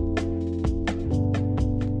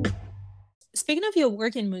 Speaking of your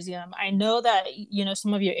work in museum, I know that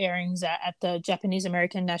some of your earrings are at the Japanese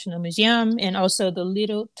American National Museum and also the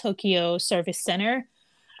Little Tokyo Service Center.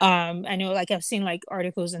 I know like I've seen like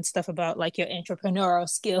articles and stuff about like your entrepreneurial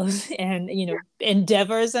skills and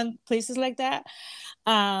endeavors and places like that.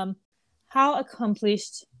 um how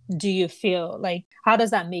accomplished do you feel? Like how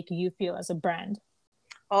does that make you feel as a brand?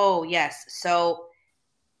 Oh, yes. So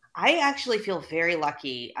I actually feel very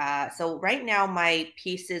lucky. So right now, my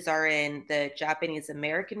pieces are in the Japanese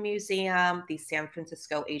American Museum, the San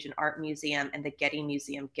Francisco Asian Art Museum, and the Getty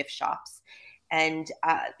Museum gift shops. And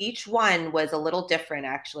each one was a little different,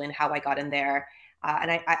 actually, in how I got in there. And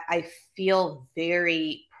I feel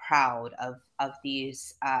very proud of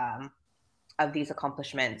these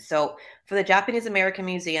accomplishments. So for the Japanese American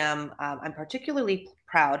Museum, I'm particularly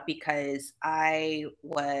proud because I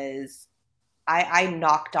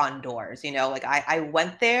knocked on doors, like I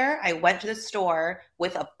went there, I went to the store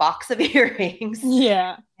with a box of earrings,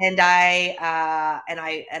 Yeah. and I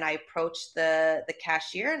approached the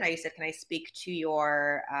cashier and I said, "Can I speak to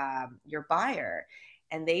your buyer?"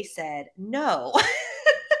 And they said, "No."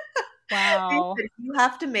 They Wow. said, "You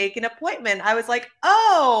have to make an appointment." I was like,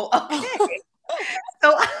 "Oh, okay."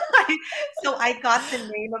 So I got the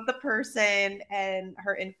name of the person and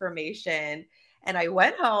her information, and I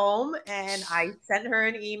went home and I sent her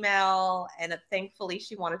an email, and thankfully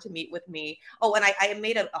she wanted to meet with me. Oh, and I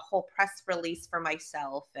made a whole press release for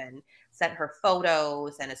myself and sent her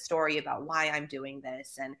photos and a story about why I'm doing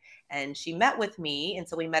this, and she met with me, and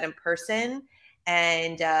so we met in person.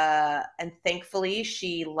 And thankfully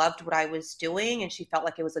she loved what I was doing and she felt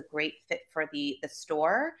like it was a great fit for the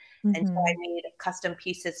store. And so I Hmm. made custom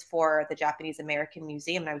pieces for the Japanese American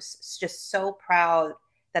Museum. And I was just so proud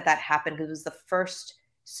that that happened because it was the first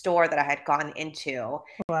store that I had gone into.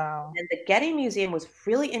 Wow. And the Getty Museum was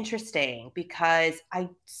really interesting because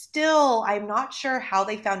I'm not sure how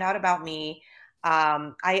they found out about me.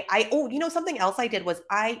 Oh, something else I did was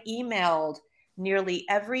I emailed nearly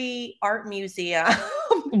every art museum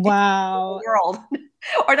in the Wow. world,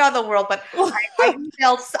 or not the world, but I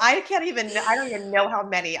emailed, I don't even know how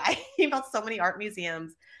many. I emailed so many art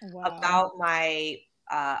museums Wow. about my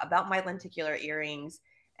lenticular earrings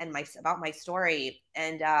and about my story.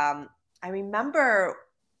 And I remember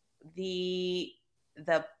the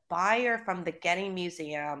the buyer from the Getty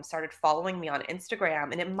Museum started following me on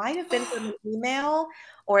Instagram, and it might have been from an email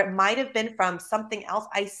or it might have been from something else.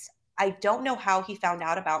 I don't know how he found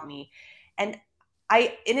out about me, and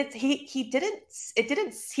I and it's he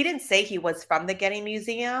didn't say he was from the Getty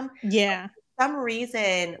Museum. Yeah. For some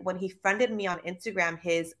reason, when he friended me on Instagram,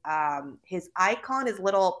 his icon, his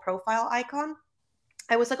little profile icon,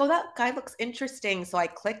 I was like, oh, that guy looks interesting. So I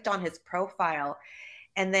clicked on his profile,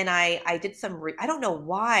 and then I did I don't know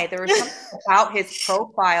why. There was something about his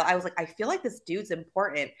profile. I was like, I feel like this dude's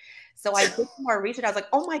important. So I did some more research. I was like,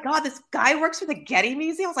 oh my God, this guy works for the Getty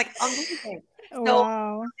Museum. I was like, amazing. So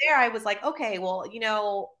Wow. there I was like, okay, well,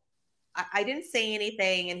 I didn't say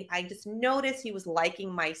anything. And I just noticed he was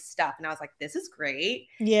liking my stuff. And I was like, this is great.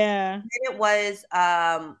 Yeah. Then it was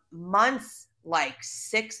months, like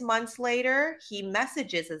 6 months later, he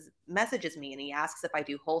messages me and he asks if I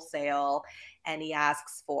do wholesale, and he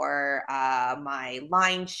asks for my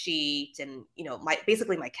line sheet and my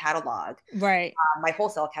basically my catalog, Right. my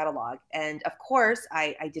wholesale catalog. And of course,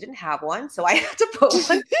 I didn't have one, so I had to put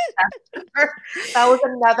one together. That was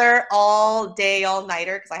another all day, all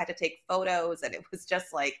nighter because I had to take photos, and it was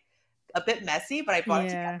just like a bit messy, but I brought it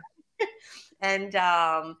together.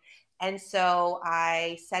 Yeah. And so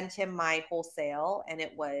I sent him my wholesale, and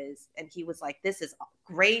he was like, this is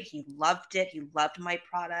great. He loved it. He loved my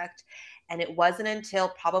product. And it wasn't until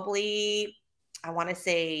probably, I want to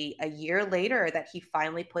say, a year later that he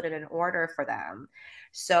finally put in an order for them.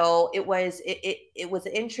 So it was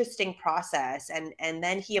an interesting process. And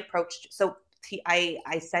then he approached, so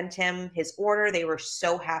I sent him his order. They were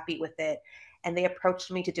so happy with it, and they approached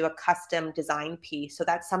me to do a custom design piece. So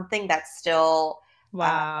that's something that's still, uh,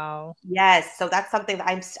 Wow. yes. So that's something that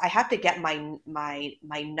I have to get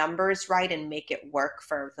my numbers right and make it work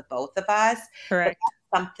for the both of us. But Correct.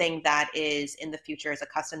 that's something that is in the future as a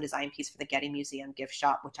custom design piece for the Getty Museum gift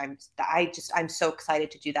shop, which I'm so excited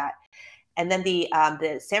to do that. And then the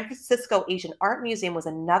San Francisco Asian Art Museum was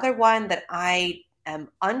another one that I am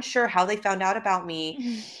unsure how they found out about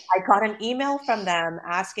me. I got an email from them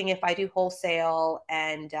asking if I do wholesale,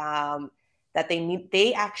 and that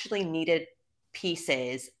they actually needed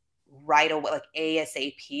pieces right away, like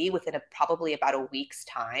ASAP, within probably about a week's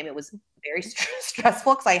time. It was very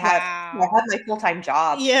stressful because I Wow. had my full-time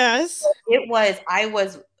job. Yes.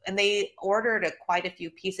 And they ordered quite a few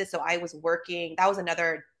pieces, so I was working. That was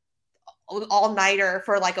another all-nighter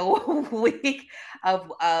for like a week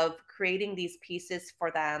of creating these pieces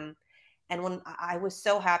for them. And when I was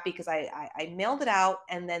so happy because I mailed it out,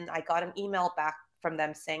 and then I got an email back from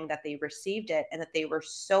them saying that they received it and that they were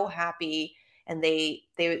so happy, and they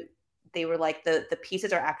were like, the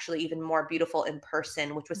pieces are actually even more beautiful in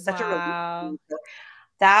person, which was such a relief to me.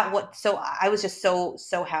 Wow. So I was just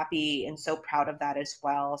so happy and so proud of that as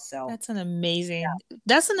well. So That's an amazing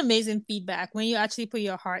feedback when you actually put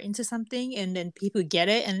your heart into something and then people get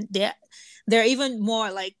it and they're even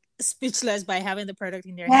more like speechless by having the product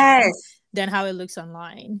in their hand yes. than how it looks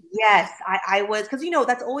online. Yes, I was, because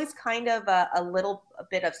that's always kind of a little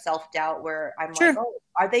bit of self-doubt where I'm like, Sure. oh,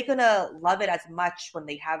 are they gonna love it as much when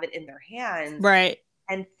they have it in their hands? Right.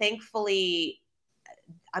 And thankfully,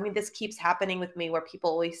 I mean, this keeps happening with me where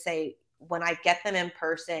people always say when I get them in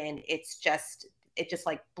person, it just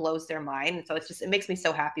like blows their mind. So it makes me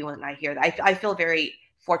so happy when I hear that. I feel very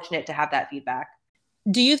fortunate to have that feedback.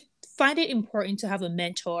 Do you find it important to have a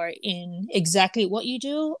mentor in exactly what you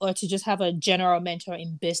do or to just have a general mentor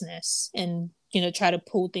in business and, try to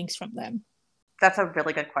pull things from them? That's a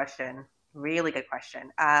really good question. Really good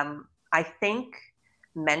question. I think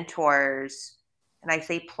mentors, and I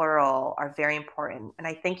say plural, are very important. And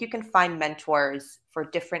I think you can find mentors for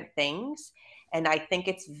different things. And I think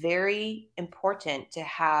it's very important to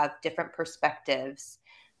have different perspectives.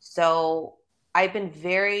 So I've been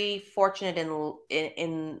very fortunate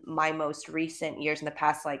in my most recent years, in the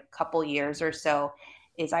past like couple years or so,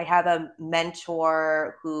 is I have a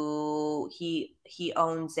mentor who he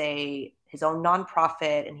owns his own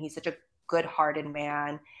nonprofit, and he's such a good-hearted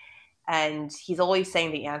man, and he's always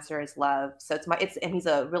saying the answer is love. So and he's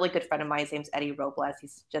a really good friend of mine. His name's Eddie Robles.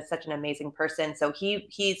 He's just such an amazing person. So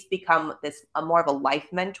he's become a more of a life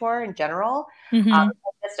mentor in general, Mm-hmm.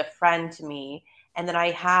 just a friend to me. And then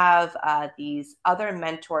I have these other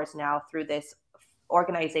mentors now through this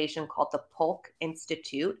organization called the Polk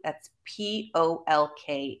Institute. That's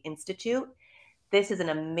POLK Institute. This is an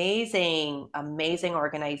amazing, amazing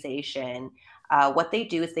organization. What they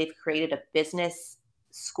do is they've created a business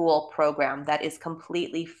school program that is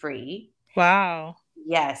completely free. Wow.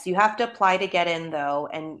 Yes, you have to apply to get in though,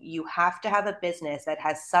 and you have to have a business that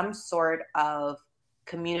has some sort of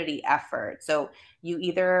community effort. So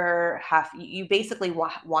you basically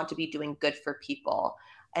want to be doing good for people.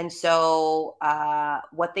 And so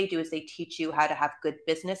what they do is they teach you how to have good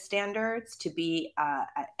business standards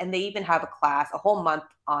and they even have a whole month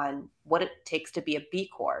on what it takes to be a B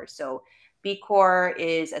Corp. So B Corp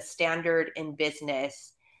is a standard in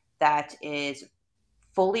business that is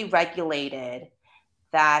fully regulated,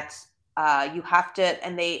 that you have to,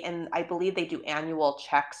 and I believe they do annual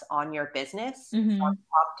checks on your business from Mm-hmm.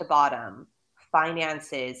 top to bottom,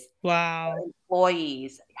 finances, Wow.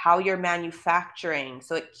 employees, how you're manufacturing.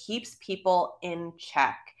 So it keeps people in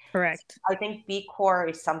check. Correct. I think B Corp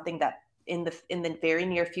is something that in the very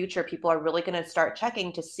near future, people are really going to start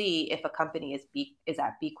checking to see if a company is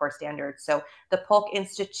at B Corp standards. So the Polk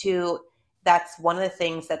Institute, that's one of the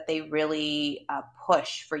things that they really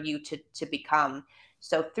push for you to become.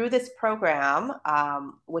 So through this program,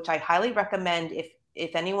 which I highly recommend,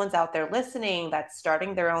 if anyone's out there listening that's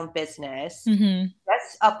starting their own business, Mm-hmm.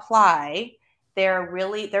 just apply.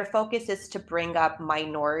 Their focus is to bring up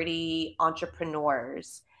minority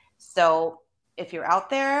entrepreneurs. So if you're out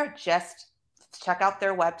there, just check out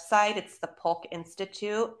their website. It's the Polk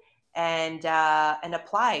Institute, and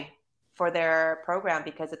apply for their program,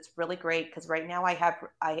 because it's really great. Because right now I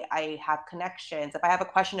have connections. If I have a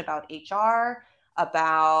question about HR,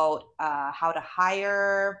 about how to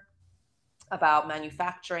hire, about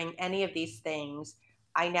manufacturing, any of these things,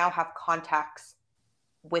 I now have contacts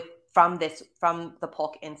from the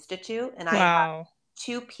Polk Institute, and I have Wow.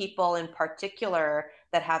 two people in particular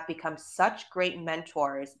that have become such great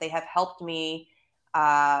mentors. They have helped me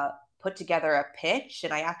uh, put together a pitch,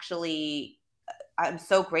 and I'm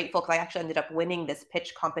so grateful because I actually ended up winning this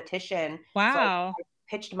pitch competition. So Wow. I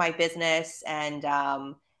pitched my business, and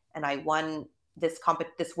I won this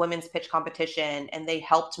women's pitch competition, and they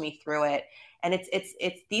helped me through it. And it's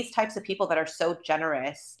these types of people that are so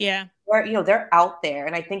generous, Yeah. where they're out there,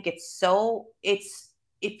 and I think it's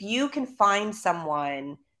if you can find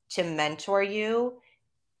someone to mentor you,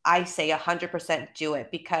 I say 100% do it,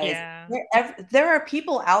 because Yeah. there are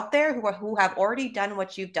people out there who have already done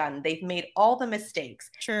what you've done. They've made all the mistakes,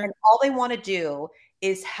 and Sure. all they want to do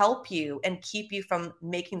is help you and keep you from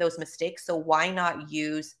making those mistakes. So why not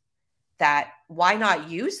use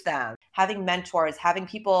them? Having mentors, having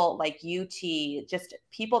people like UT, just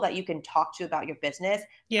people that you can talk to about your business.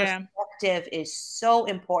 Yeah. Perspective is so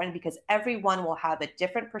important, because everyone will have a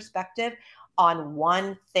different perspective on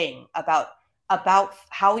one thing about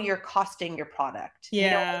how you're costing your product. You know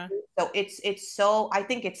what Yeah. I mean? So it's so, I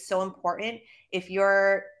think it's so important if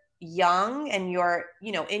you're young and you're,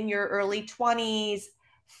 you know, in your early 20s,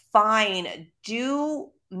 fine, do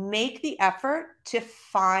make the effort to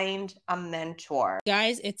find a mentor.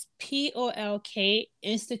 Guys, it's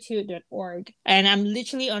polkinstitute.org. And I'm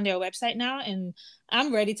literally on their website now, and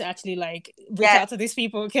I'm ready to actually like reach Yes. out to these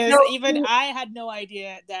people, because No, even I had no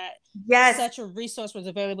idea that yes. such a resource was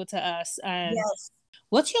available to us. And Yes.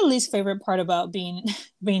 what's your least favorite part about being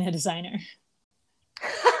being a designer?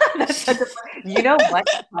 That's such a you know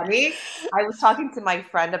what's funny? I was talking to my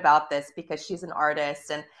friend about this because she's an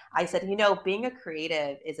artist, and I said, you know, being a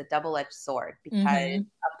creative is a double-edged sword because Mm-hmm.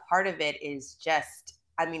 a part of it is just,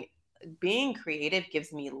 I mean, being creative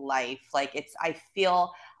gives me life. Like it's, I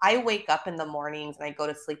feel, I wake up in the mornings and I go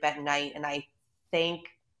to sleep at night and I thank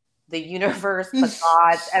the universe, the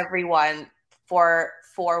gods, everyone for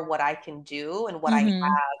what I can do and what I have. Mm-hmm.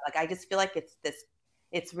 Like I just feel like it's this,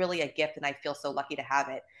 it's really a gift and I feel so lucky to have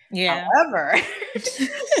it. Yeah. However,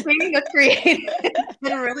 being a creative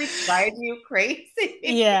can really drive you crazy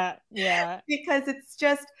Yeah. Yeah. because it's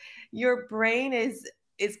just your brain is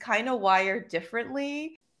kind of wired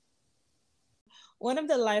differently. One of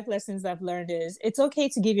the life lessons I've learned is it's okay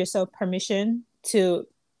to give yourself permission to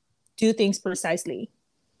do things precisely.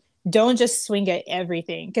 Don't just swing at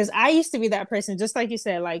everything, because I used to be that person, just like you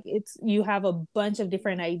said, like it's you have a bunch of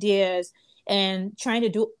different ideas, and trying to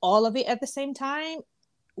do all of it at the same time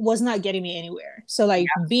was not getting me anywhere. So like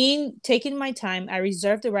being taking my time, I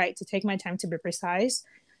reserve the right to take my time to be precise,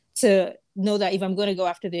 to know that if I'm going to go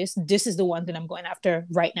after this, this is the one that I'm going after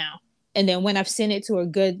right now. And then when I've seen it to a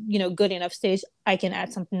good, good enough stage, I can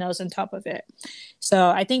add something else on top of it. So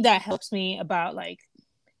I think that helps me about like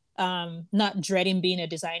not dreading being a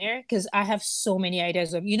designer, because I have so many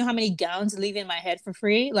ideas of, how many gowns live in my head for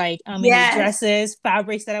free, like how many Yes. dresses,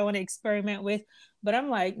 fabrics that I want to experiment with. But I'm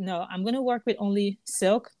like, no, I'm going to work with only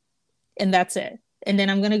silk, and that's it. And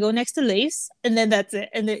then I'm going to go next to lace, and then that's it.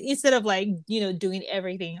 And then instead of like, doing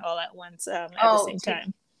everything all at once, at the Oh, same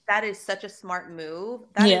time. that is such a smart move.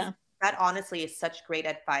 Yeah. That honestly is such great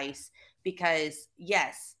advice because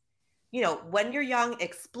yes, you know, when you're young,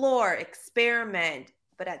 explore, experiment,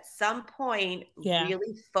 but at some point, Yeah.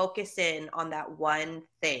 really focus in on that one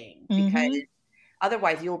thing because Mm-hmm.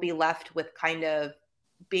 otherwise you'll be left with kind of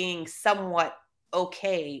being somewhat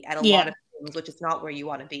okay at a lot Yeah. of things, which is not where you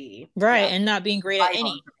want to be. Right. Yeah. And not being great at Vital any.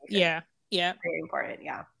 information. Yeah. Yeah. Very important.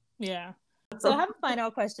 Yeah. Yeah. So I have a final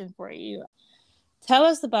question for you. Tell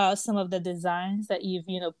us about some of the designs that you've,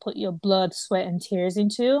 put your blood, sweat, and tears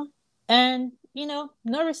into, and, no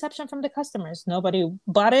reception from the customers. Nobody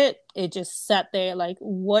bought it. It just sat there. Like,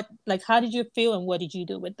 how did you feel and what did you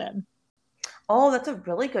do with them? Oh, that's a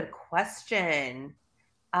really good question.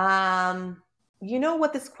 Um, you know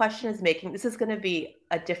what this question is making? This is going to be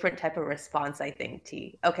a different type of response, I think,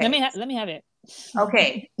 T. Okay. Let me have it.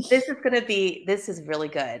 Okay. This is really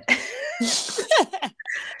good.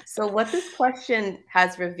 So, what this question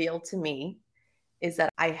has revealed to me is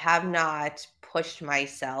that I have not pushed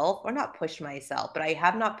myself, or not pushed myself, but I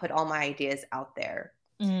have not put all my ideas out there.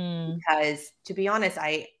 Mm, Because to be honest,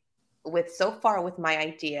 so far with my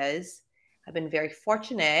ideas, I've been very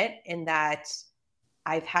fortunate in that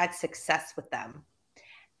I've had success with them.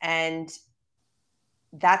 And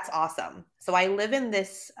that's awesome. So I live in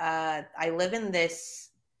this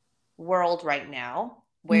world right now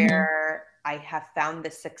mm-hmm. where I have found the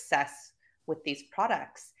success with these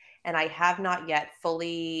products. And I have not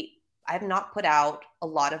put out a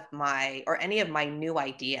lot of my or any of my new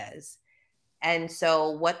ideas. And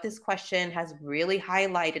so, what this question has really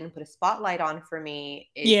highlighted and put a spotlight on for me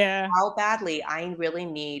is Yeah. how badly I really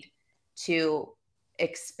need to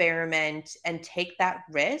experiment and take that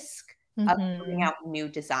risk of putting Mm-hmm. out new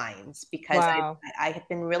designs because Wow. I have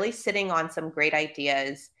been really sitting on some great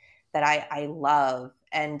ideas that I love.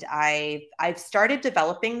 And I've started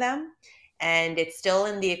developing them and it's still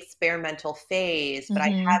in the experimental phase, but I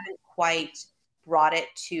Mm-hmm. haven't quite brought it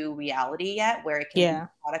to reality yet where it can be Yeah. a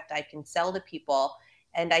product I can sell to people.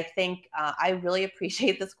 And I think I really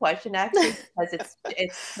appreciate this question actually because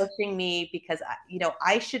it's pushing me because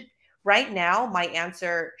I should right now my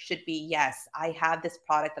answer should be yes. I have this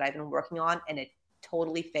product that I've been working on and it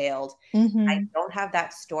totally failed. I Mm-hmm. don't have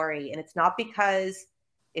that story, and it's not because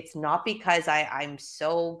I'm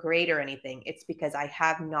so great or anything. It's because I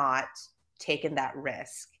have not taken that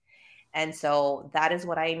risk. And so that is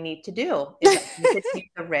what I need to do is I need to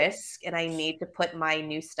take the risk and I need to put my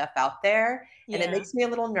new stuff out there. And it Yeah. makes me a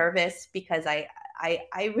little nervous because I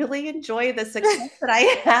really enjoy the success that I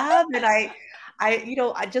have. And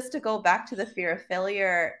just to go back to the fear of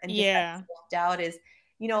failure and just that Yeah. self-doubt is,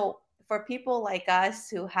 for people like us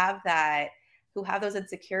who have those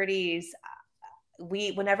insecurities,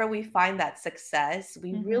 whenever we find that success,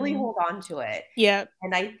 we really Mm-hmm. hold on to it. Yep.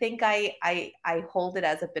 And I think I hold it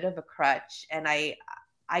as a bit of a crutch, and I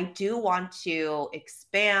do want to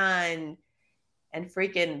expand and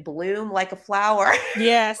freaking bloom like a flower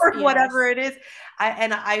Yes. or whatever Yes. it is.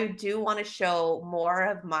 I do want to show more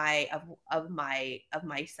of myself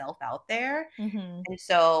out there. Mm-hmm. And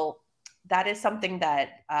so that is something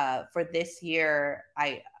that for this year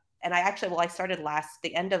I actually, well, I started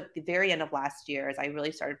the very end of last year, as I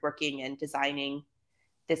really started working and designing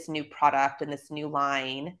this new product and this new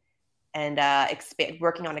line, and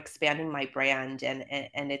working on expanding my brand, and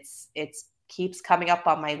it's keeps coming up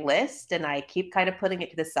on my list, and I keep kind of putting it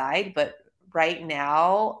to the side. But right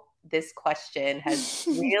now, this question has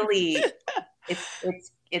really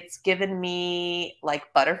it's given me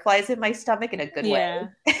like butterflies in my stomach in a good way. Yeah.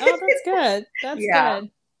 Oh, that's good. That's Yeah.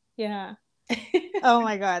 good. Yeah. Oh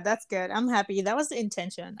my God, that's good. I'm happy. That was the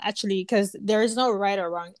intention, actually, because there is no right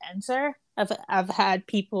or wrong answer. I've had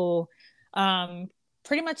people um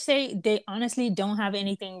pretty much say they honestly don't have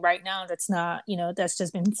anything right now that's not, that's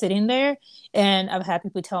just been sitting there. And I've had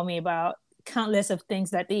people tell me about countless of things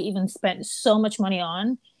that they even spent so much money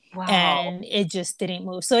on Wow. and it just didn't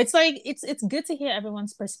move. So it's like it's good to hear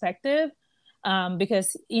everyone's perspective.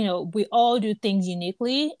 Because we all do things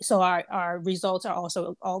uniquely, so our results are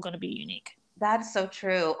also all going to be unique. That's so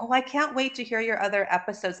true. Oh, I can't wait to hear your other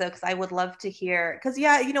episodes though, because I would love to hear. Because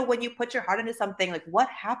yeah, when you put your heart into something, like what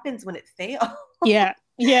happens when it fails? Yeah,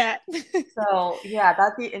 yeah. So yeah,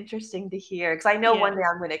 that'd be interesting to hear because I know one Yeah, day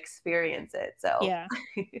I'm going to experience it. So yeah.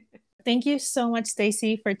 Thank you so much,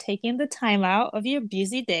 Stacey, for taking the time out of your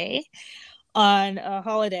busy day on a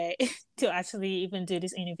holiday to actually even do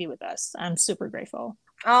this interview with us. I'm super grateful.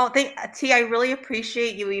 oh, T, I really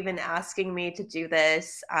appreciate you even asking me to do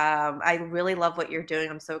this. I really love what you're doing.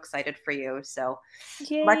 I'm so excited for you. So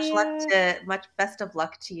Yeah. much best of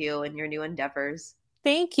luck to you in your new endeavors.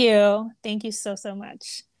 Thank you. Thank you so, so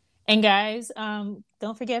much. And guys,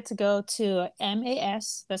 don't forget to go to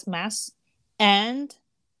MAS, that's mass, and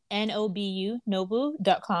NOBU,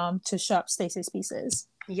 Nobu.com to shop Stacey's pieces.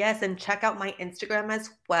 Yes, and check out my Instagram as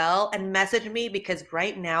well and message me because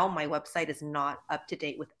right now my website is not up to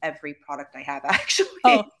date with every product I have Oh, actually.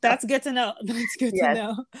 So, that's good to know. That's good to yes,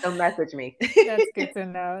 know. so message me. That's good to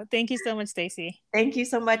know. Thank you so much, Stacey. Thank you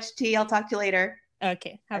so much, T. I'll talk to you later.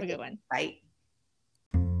 Okay, have a good Okay, one. bye.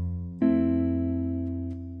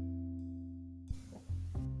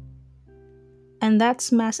 And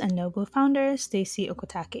that's Mass and Nobu founder Stacey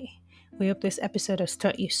Okutake. We hope this episode has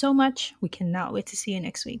taught you so much. We cannot wait to see you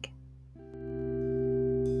next week.